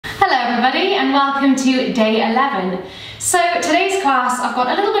everybody, and welcome to day 11. So today's class, I've got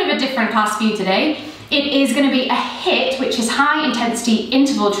a little bit of a different class for you today. It is going to be a HIIT, which is High Intensity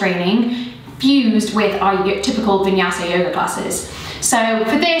Interval Training, fused with our typical vinyasa yoga classes. So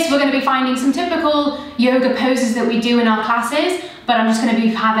for this, we're going to be finding some typical yoga poses that we do in our classes, but I'm just going to be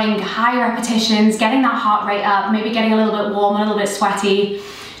having high repetitions, getting that heart rate up, maybe getting a little bit warm, a little bit sweaty,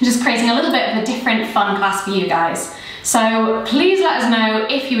 and just creating a little bit of a different fun class for you guys. So please let us know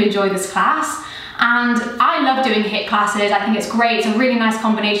if you enjoy this class. And I love doing HIIT classes. I think it's great. It's a really nice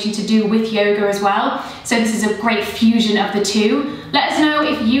combination to do with yoga as well. So this is a great fusion of the two. Let us know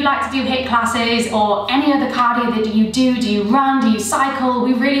if you like to do HIIT classes or any other cardio that you do. Do you run? Do you cycle?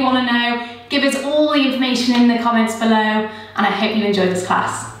 We really want to know. Give us all the information in the comments below, and I hope you enjoy this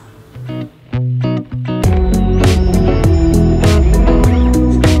class.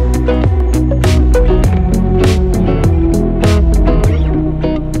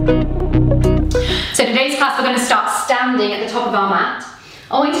 We're going to start standing at the top of our mat.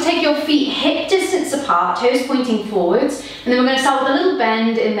 I want you to take your feet hip distance apart, toes pointing forwards, and then we're going to start with a little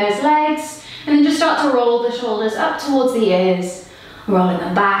bend in those legs, and then just start to roll the shoulders up towards the ears, rolling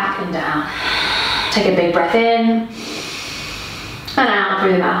them back and down. Take a big breath in, and out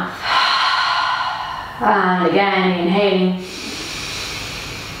through the mouth. And again, inhaling,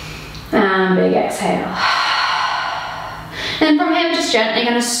 and big exhale. And from here, we're just gently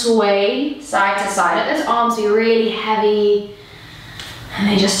going to sway side to side. Let those arms be really heavy. And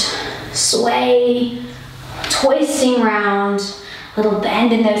they just sway, twisting around, a little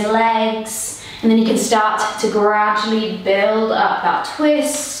bend in those legs. And then you can start to gradually build up that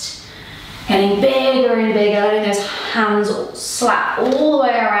twist, getting bigger and bigger, letting those hands slap all the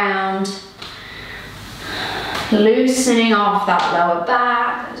way around. Loosening off that lower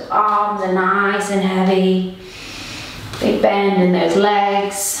back, those arms are nice and heavy. Big bend in those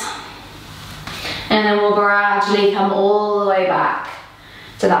legs. And then we'll gradually come all the way back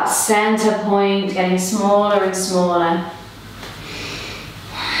to that center point, getting smaller and smaller.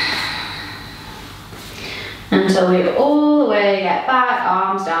 Until we all the way get back,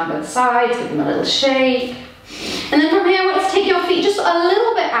 arms down both sides, give them a little shake. And then from here, let's take your feet just a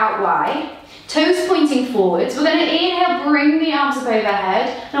little bit out wide, toes pointing forwards. We're going to inhale, bring the arms up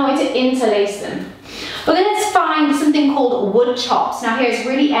overhead, and I want you to interlace them. We're going to find something called wood chops. Now here it's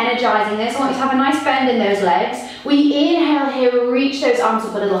really energizing this. I want you to have a nice bend in those legs. We inhale here, reach those arms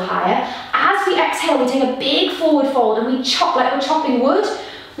up a little higher. As we exhale, we take a big forward fold and we chop like we're chopping wood.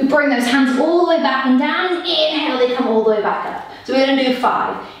 We bring those hands all the way back and down. Inhale, they come all the way back up. So we're going to do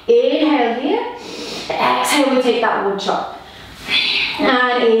 5. Inhale here. Exhale, we take that wood chop.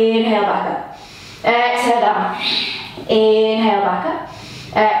 And inhale back up. Exhale down. Inhale back up.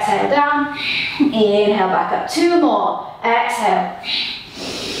 Exhale down, inhale back up. 2 more, exhale,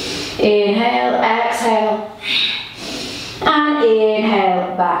 inhale, exhale, and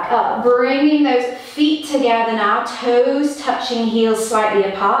inhale back up. Bringing those feet together now, toes touching, heels slightly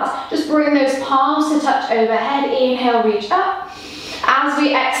apart. Just bring those palms to touch overhead. Inhale, reach up. As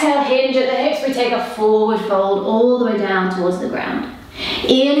we exhale, hinge at the hips, we take a forward fold all the way down towards the ground.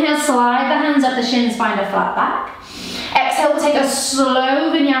 Inhale, slide the hands up the shins, find a flat back. Exhale, we'll take a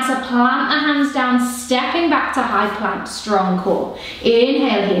slow vinyasa, plant the hands down, stepping back to high plank, strong core.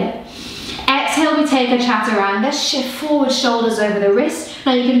 Inhale here. Exhale, we take a chaturanga, shift forward, shoulders over the wrist.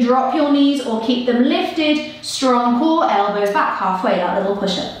 Now you can drop your knees or keep them lifted, strong core, elbows back halfway, that little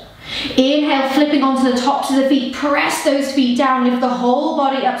push-up. Inhale, flipping onto the tops of the feet, press those feet down, lift the whole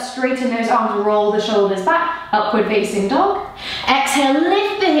body up, straighten those arms, roll the shoulders back, upward facing dog. Exhale,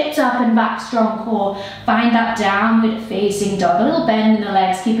 lift the hips up and back, strong core. Find that downward facing dog, a little bend in the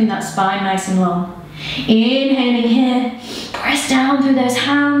legs, keeping that spine nice and long. Inhaling here, press down through those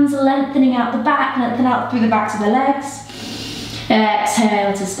hands, lengthening out the back, lengthen out through the backs of the legs.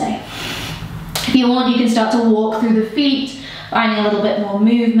 Exhale to stay. If you want, you can start to walk through the feet, finding a little bit more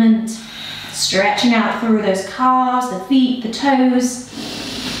movement, stretching out through those calves, the feet, the toes.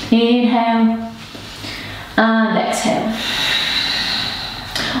 Inhale and exhale.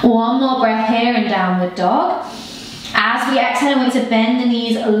 1 more breath here in downward dog. As we exhale, we want to bend the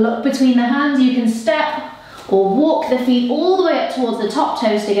knees, look between the hands. You can step or walk the feet all the way up towards the top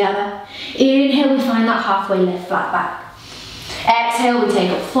toes together. Inhale, we find that halfway lift, flat back. Exhale, we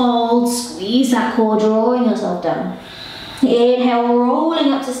take a fold, squeeze that core, drawing yourself down. Inhale,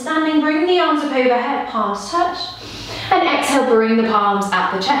 rolling up to standing, bring the arms up overhead, palms touch. And exhale, bring the palms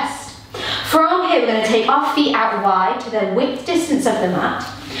at the chest. From here, we're going to take our feet out wide to the width distance of the mat.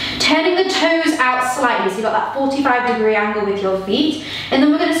 turning the toes out slightly, so you've got that 45-degree angle with your feet, and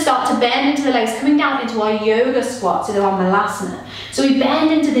then we're going to start to bend into the legs, coming down into our yoga squat, so our malasana. So we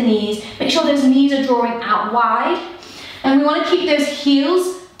bend into the knees, make sure those knees are drawing out wide, and we want to keep those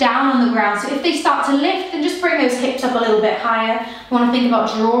heels down on the ground. So if they start to lift, then just bring those hips up a little bit higher. We want to think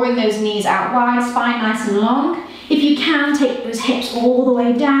about drawing those knees out wide, spine nice and long. If you can, take those hips all the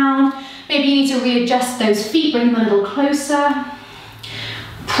way down. Maybe you need to readjust those feet, bring them a little closer.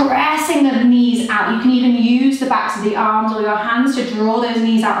 Pressing the knees out. You can even use the backs of the arms or your hands to draw those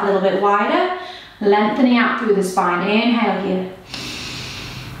knees out a little bit wider. Lengthening out through the spine. Inhale here.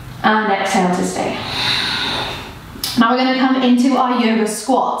 And exhale to stay. Now we're going to come into our yoga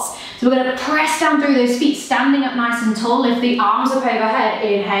squats. So we're going to press down through those feet, standing up nice and tall. Lift the arms up overhead.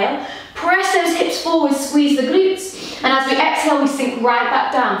 Inhale. Press those hips forward, squeeze the glutes. And as we exhale, we sink right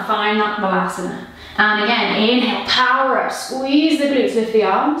back down. Find that malasana. And again, inhale, power up, squeeze the glutes, lift the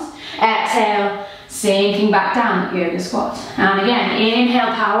arms. Exhale, sinking back down, yoga squat. And again,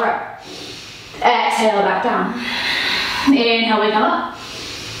 inhale, power up. Exhale, back down. Inhale, wiggle up.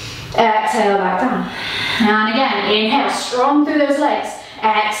 Exhale, back down. And again, inhale, strong through those legs.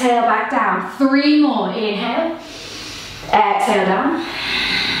 Exhale, back down. 3 more. Inhale. Exhale, down.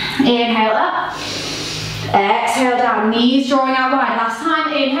 Inhale, up. Exhale, down. Knees drawing out wide. Last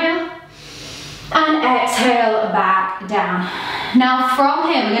time, inhale. And exhale, back down. Now from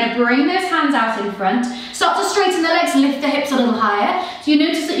here, we're going to bring those hands out in front. Start to straighten the legs, lift the hips a little higher. So you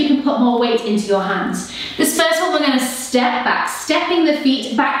notice that you can put more weight into your hands. This first one, we're going to step back, stepping the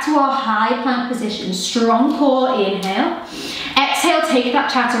feet back to our high plank position. Strong core, inhale. Exhale, take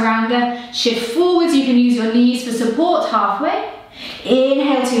that chaturanga. Shift forwards, you can use your knees for support halfway.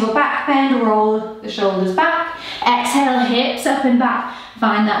 Inhale to your back bend, roll the shoulders back. Exhale, hips up and back.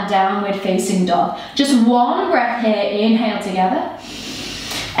 Find that downward facing dog. Just one breath here, inhale together.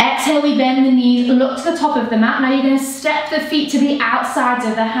 Exhale, we bend the knees, look to the top of the mat. Now you're going to step the feet to the outsides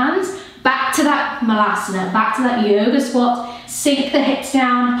of the hands, back to that malasana, back to that yoga squat. Sink the hips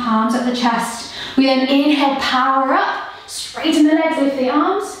down, palms at the chest. We then inhale, power up, straighten the legs, lift the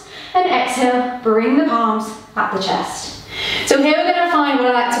arms, and exhale, bring the palms at the chest. So here we're going to find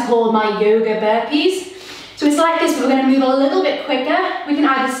what I like to call my yoga burpees. So it's like this, but we're going to move a little bit quicker. We can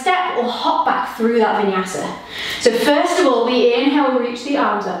either step or hop back through that vinyasa. So first of all, we inhale, we reach the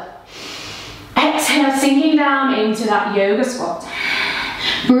arms up. Exhale, sinking down into that yoga squat.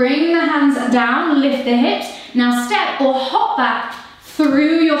 Bring the hands down, lift the hips. Now step or hop back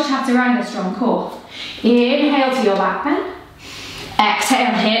through your chaturanga, strong core. Inhale to your back bend.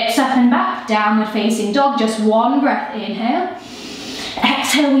 Exhale, hips up and back, downward facing dog. Just one breath, inhale.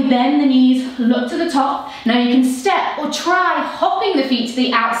 Exhale, we bend the knees, look to the top. Now you can step or try hopping the feet to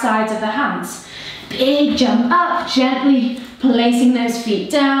the outsides of the hands. Big jump up, gently placing those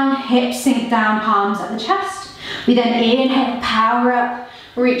feet down, hips sink down, palms at the chest. We then inhale, power up,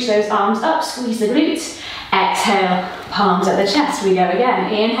 reach those arms up, squeeze the glutes. Exhale, palms at the chest. We go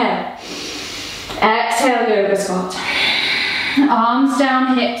again, inhale. Exhale, yoga squat. Arms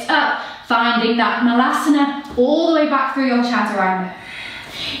down, hips up, finding that malasana all the way back through your chaturanga.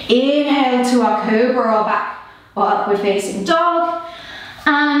 Inhale to our cobra or back or upward facing dog.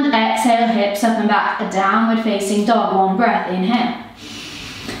 And exhale, hips up and back, a downward facing dog. One breath, inhale.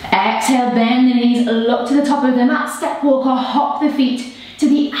 Exhale, bend the knees, look to the top of the mat, step walk or hop the feet to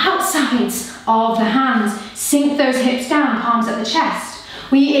the outsides of the hands. Sink those hips down, palms at the chest.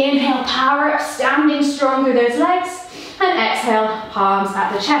 We inhale, power up, standing strong through those legs. And exhale, palms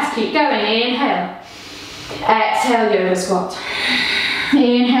at the chest. Keep going, inhale. Exhale, yoga squat.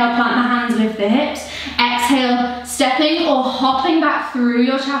 Inhale, plant the hands, lift the hips. Exhale, stepping or hopping back through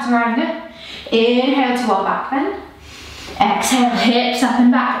your chaturanga. Inhale to our back bend. Exhale, hips up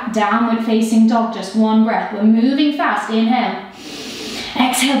and back, downward facing dog, just one breath. We're moving fast, inhale.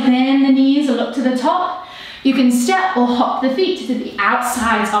 Exhale, bend the knees, look to the top. You can step or hop the feet to the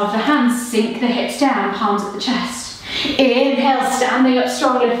outsides of the hands. Sink the hips down, palms at the chest. Inhale, standing up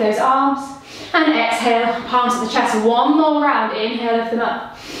strong, lift those arms. And exhale, palms to the chest. One more round. Inhale, lift them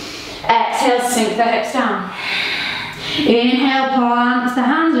up. Exhale, sink the hips down. Inhale, plant the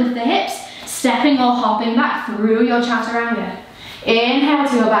hands, lift the hips. Stepping or hopping back through your chaturanga. Inhale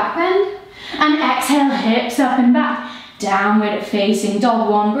to your back bend. And exhale, hips up and back. Downward facing dog.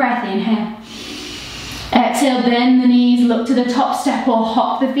 One breath. Inhale. Exhale, bend the knees, look to the top, step or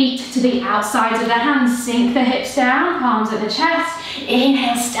hop the feet to the outsides of the hands. Sink the hips down, palms at the chest.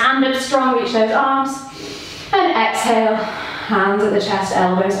 Inhale, stand up strong, reach those arms. And exhale, hands at the chest,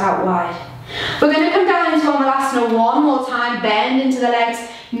 elbows out wide. We're going to come down into our malasana one more time, bend into the legs,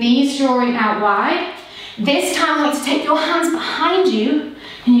 knees drawing out wide. This time I want you to take your hands behind you,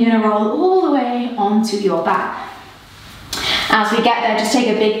 And you're gonna roll all the way onto your back. As we get there, just take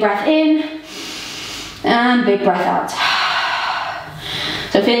a big breath in and big breath out.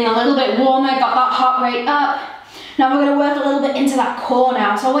 So feeling a little bit warmer, got that heart rate up. Now we're gonna work a little bit into that core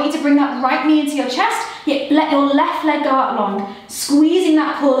now. So I want you to bring that right knee into your chest, yet let your left leg go out long, squeezing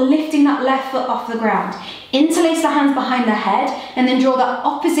that core, lifting that left foot off the ground. Interlace the hands behind the head, and then draw that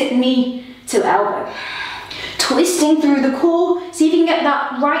opposite knee to elbow. Twisting through the core, see if you can get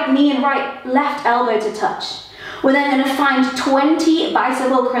that right knee and left elbow to touch. We're then gonna find 20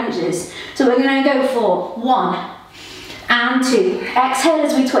 bicycle crunches. So we're gonna go for 1 and 2. Exhale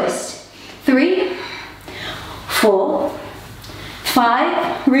as we twist. 3, 4,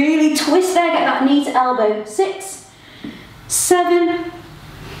 5, really twist there, get that knee to elbow. 6, 7,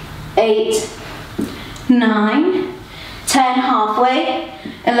 8, 9, 10, halfway,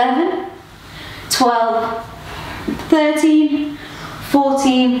 11, 12, 13,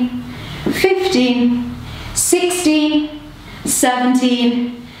 14, 15, 16,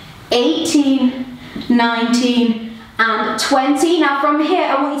 17, 18, 19, and 20. Now from here,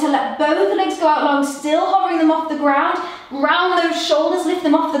 I want you to let both legs go out long, still hovering them off the ground. Round those shoulders, lift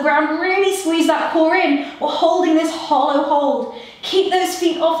them off the ground, really squeeze that core in. We're holding this hollow hold. Keep those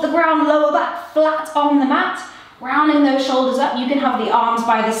feet off the ground, lower back flat on the mat. Rounding those shoulders up, you can have the arms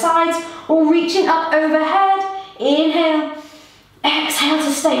by the sides or reaching up overhead. Inhale, exhale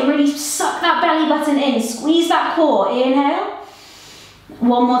to stay. Really suck that belly button in, squeeze that core. Inhale,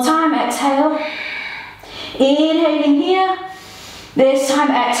 one more time, exhale. Inhaling here, this time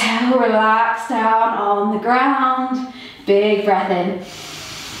exhale, relax down on the ground. Big breath in,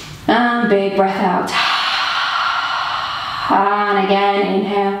 and big breath out. And again,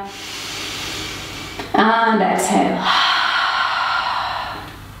 inhale, and exhale.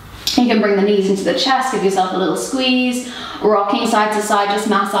 You can bring the knees into the chest, give yourself a little squeeze, rocking side to side, just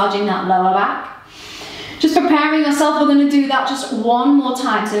massaging that lower back. Just preparing yourself, we're going to do that just one more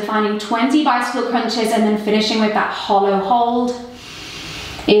time. So finding 20 bicycle crunches and then finishing with that hollow hold.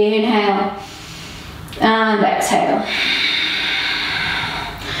 Inhale and exhale.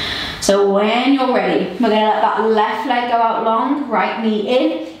 So when you're ready, we're going to let that left leg go out long, right knee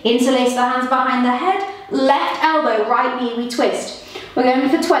in, interlace the hands behind the head, left elbow, right knee, we twist. We're going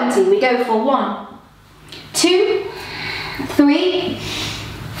for 20, we go for 1, 2, 3,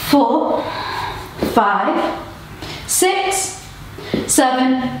 4, 5, 6,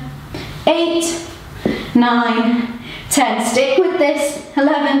 7, 8, 9, 10. Stick with this.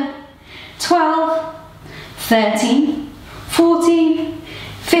 11, 12, 13, 14,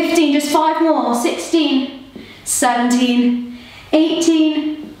 15. Just 5 more. 16, 17,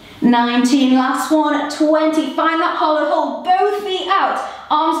 18, 19. Last one. 20. Find that hollow hold. Both feet out.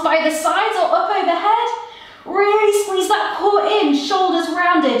 Arms by the sides or up overhead. Really squeeze that core in. Shoulders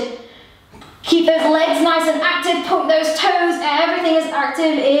rounded. Keep those legs nice and active, point those toes, everything is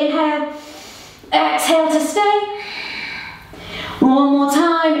active. Inhale, exhale to stay. One more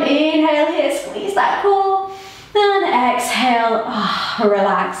time, inhale here, squeeze that core. And exhale,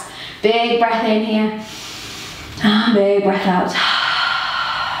 relax. Big breath in here, big breath out.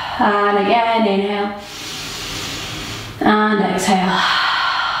 And again, inhale, and exhale.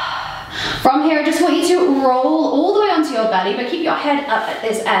 From here, I just want you to roll all the way onto your belly, but keep your head up at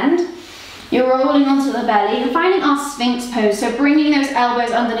this end. You're rolling onto the belly and finding our Sphinx pose. So bringing those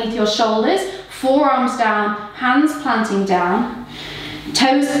elbows underneath your shoulders, forearms down, hands planting down,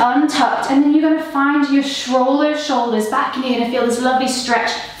 toes untucked, and then you're going to find you roll those shoulders back and you're going to feel this lovely stretch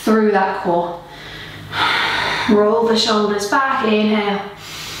through that core. Roll the shoulders back, inhale,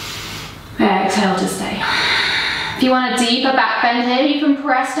 exhale to stay. If you want a deeper back bend here, you can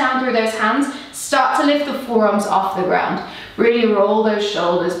press down through those hands, start to lift the forearms off the ground. Really roll those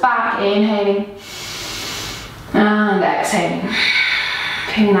shoulders back, inhaling and exhaling.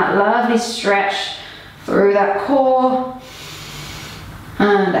 Feeling that lovely stretch through that core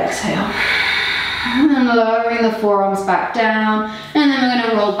and exhale. And then lowering the forearms back down, and then we're going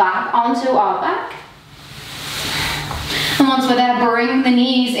to roll back onto our back. And once we're there, bring the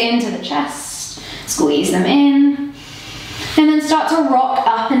knees into the chest, squeeze them in, and then start to rock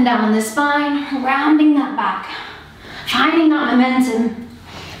up and down the spine, rounding that back. Finding that momentum.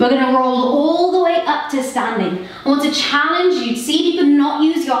 We're going to roll all the way up to standing. I want to challenge you to see if you can not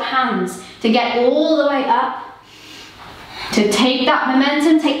use your hands to get all the way up. To take that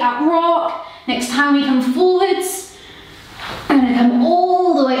momentum, take that rock. Next time we come forwards, I'm going to come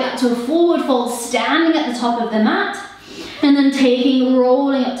all the way up to a forward fold, standing at the top of the mat. And then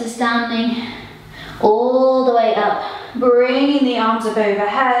rolling up to standing, all the way up. Bringing the arms up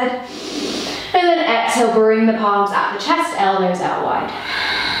overhead. And then exhale, bring the palms out the chest, elbows out wide.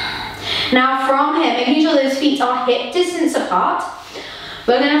 Now from here, making sure those feet are hip distance apart,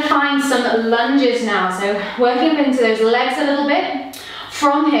 we're going to find some lunges now. So working up into those legs a little bit.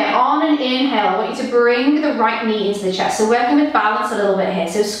 From here, on an inhale, I want you to bring the right knee into the chest. So working with balance a little bit here.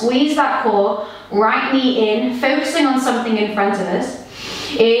 So squeeze that core, right knee in, focusing on something in front of us.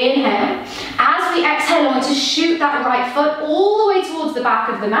 Inhale. As we exhale, I want to shoot that right foot all the way towards the back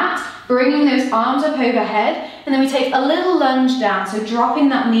of the mat, bringing those arms up overhead, and then we take a little lunge down, so dropping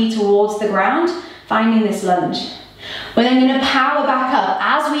that knee towards the ground, finding this lunge. We're then going to power back up.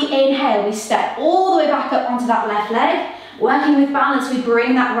 As we inhale, we step all the way back up onto that left leg. Working with balance, we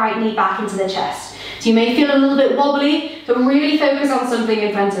bring that right knee back into the chest. So you may feel a little bit wobbly, but really focus on something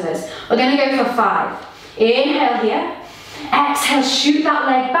in front of us. We're going to go for 5. Inhale here. Exhale, shoot that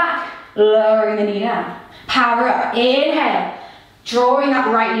leg back, lowering the knee down. Power up. Inhale, drawing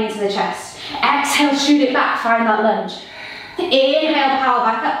that right knee into the chest. Exhale, shoot it back, find that lunge. Inhale, power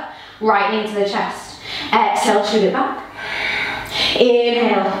back up, right knee into the chest. Exhale, shoot it back.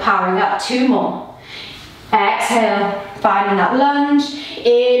 Inhale, powering up, 2 more. Exhale, finding that lunge.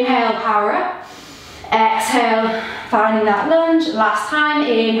 Inhale, power up. Exhale, finding that lunge. Last time,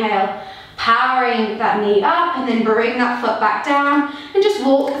 inhale, powering that knee up, and then bring that foot back down, and just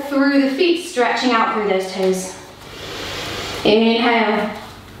walk through the feet, stretching out through those toes. Inhale,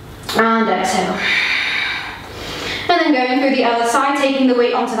 and exhale. And then going through the other side, taking the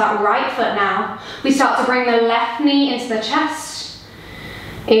weight onto that right foot now. We start to bring the left knee into the chest.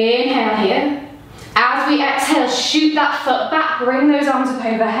 Inhale here. As we exhale, shoot that foot back, bring those arms up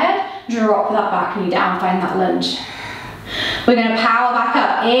overhead, drop that back knee down, find that lunge. We're going to power back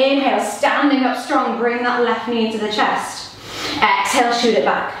up. Inhale, standing up strong, bring that left knee into the chest. Exhale, shoot it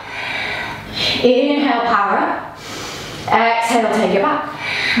back. Inhale, power up. Exhale, take it back.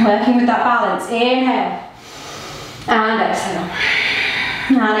 Working with that balance. Inhale. And exhale.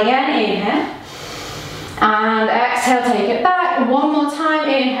 And again, inhale. And exhale, take it back. One more time,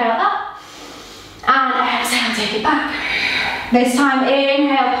 inhale up. And exhale, take it back. This time,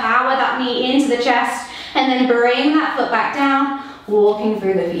 inhale, power that knee into the chest. And then bring that foot back down, walking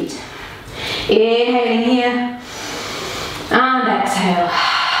through the feet. Inhaling here. And exhale.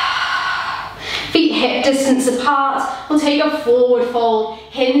 Feet hip distance apart. We'll take a forward fold,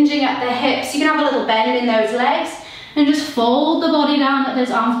 hinging at the hips. You can have a little bend in those legs. And just fold the body down, let those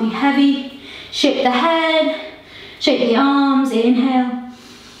arms be heavy. Shape the head, shape the arms, inhale.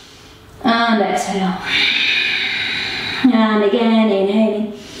 And exhale. And again,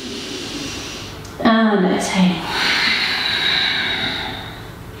 inhaling. And exhaling.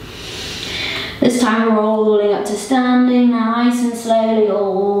 This time rolling up to standing, nice and slowly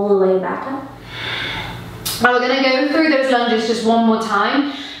all the way back up. Now we're going to go through those lunges just one more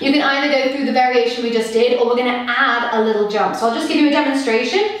time. You can either go through the variation we just did, or we're going to add a little jump. So I'll just give you a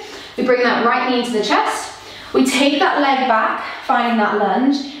demonstration. We bring that right knee into the chest. We take that leg back, finding that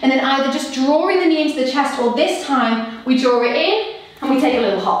lunge, and then either just drawing the knee into the chest, or this time we draw it in and we take a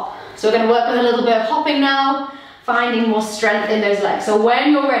little hop. So we're going to work with a little bit of hopping now, finding more strength in those legs. So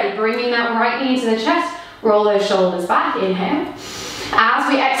when you're ready, bringing that right knee into the chest, roll those shoulders back, inhale. As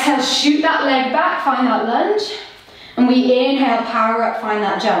we exhale, shoot that leg back, find that lunge. And we inhale, power up, find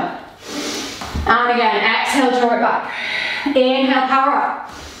that jump. And again, exhale, draw it back. Inhale, power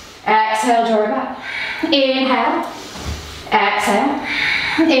up. Exhale, draw it back. Inhale. Exhale.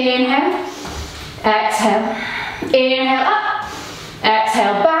 Inhale. Exhale. Inhale up.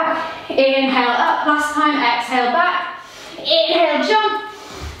 Exhale back. Inhale up. Last time, exhale back. Inhale, jump.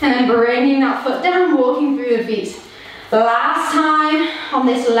 And then bringing that foot down, walking through the feet. Last time on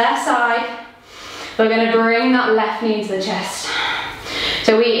this left side, we're going to bring that left knee into the chest.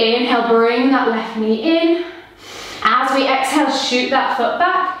 So we inhale, bring that left knee in. As we exhale, shoot that foot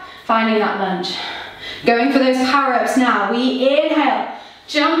back, finding that lunge. Going for those power-ups now. We inhale,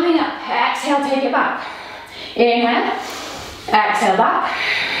 jumping up. Exhale, take it back. Inhale, exhale back.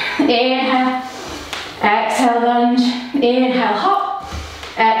 Inhale, exhale lunge. Inhale, hop.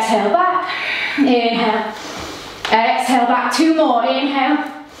 Exhale back. Inhale. Exhale back, 2 more, inhale,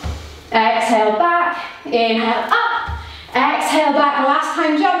 exhale back, inhale up, exhale back, last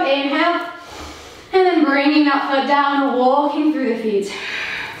time jump, inhale, and then bringing that foot down, walking through the feet.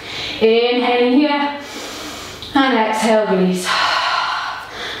 Inhaling here, and exhale, release.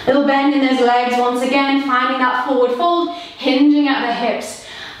 Little bend in those legs once again, finding that forward fold, hinging at the hips.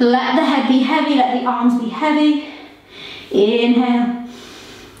 Let the head be heavy, let the arms be heavy. Inhale,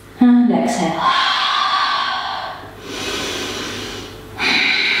 and exhale.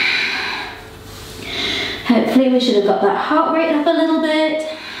 Hopefully we should have got that heart rate up a little bit.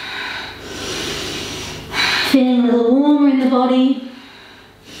 Feeling a little warmer in the body.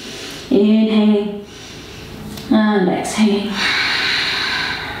 Inhaling and exhaling.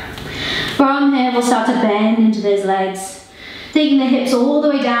 From here, we'll start to bend into those legs, taking the hips all the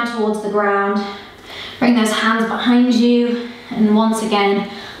way down towards the ground. Bring those hands behind you, and once again,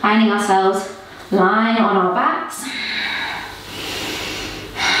 finding ourselves lying on our backs.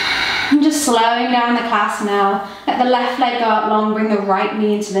 And just slowing down the class now. Let the left leg go out long, bring the right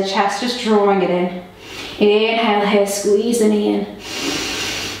knee into the chest, just drawing it in. Inhale here, squeeze the knee in.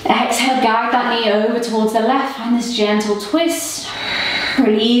 Exhale, guide that knee over towards the left, find this gentle twist,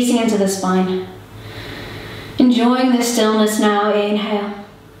 releasing into the spine. Enjoying the stillness now, inhale.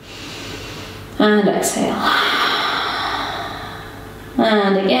 And exhale.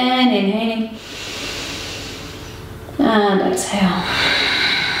 And again, inhaling. And exhale.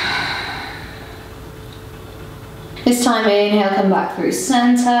 This time, inhale, come back through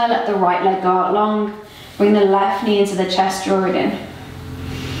center. Let the right leg go out long. Bring the left knee into the chest, draw it in.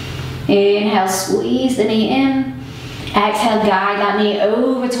 Inhale, squeeze the knee in. Exhale, guide that knee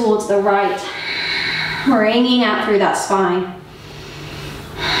over towards the right. Bringing out through that spine.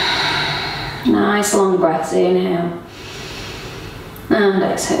 Nice long breaths, inhale. And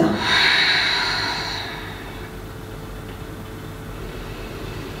exhale.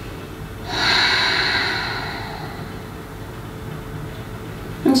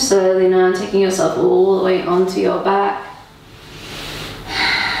 And slowly now taking yourself all the way onto your back.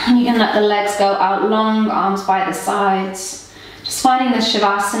 And you can let the legs go out long, arms by the sides. Just finding the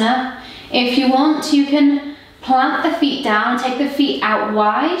Shavasana. If you want, you can plant the feet down, take the feet out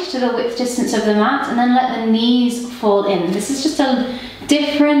wide to the width distance of the mat, and then let the knees fall in. This is just a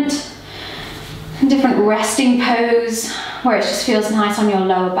different resting pose where it just feels nice on your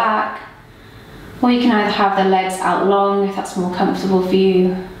lower back. Or you can either have the legs out long if that's more comfortable for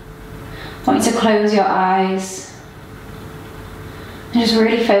you. I want you to close your eyes and just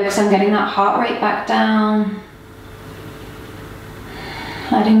really focus on getting that heart rate back down.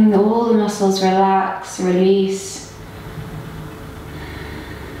 Letting all the muscles relax, release.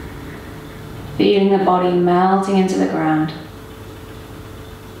 Feeling the body melting into the ground.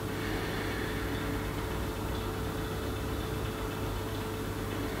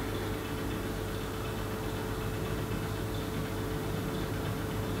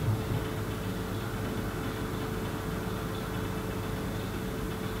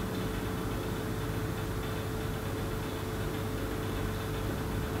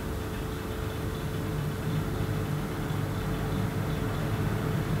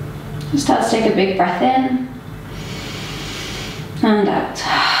 Just start to take a big breath in and out.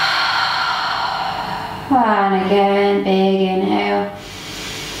 And again, big inhale,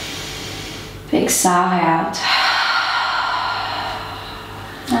 big sigh out.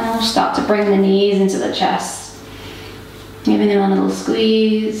 And we'll start to bring the knees into the chest, giving them a little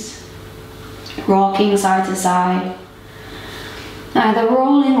squeeze, rocking side to side. Either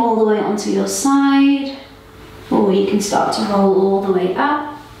rolling all the way onto your side, or you can start to roll all the way up.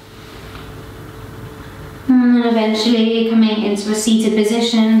 And then eventually coming into a seated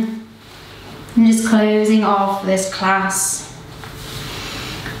position and just closing off this class.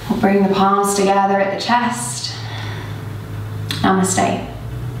 We'll bring the palms together at the chest. Namaste.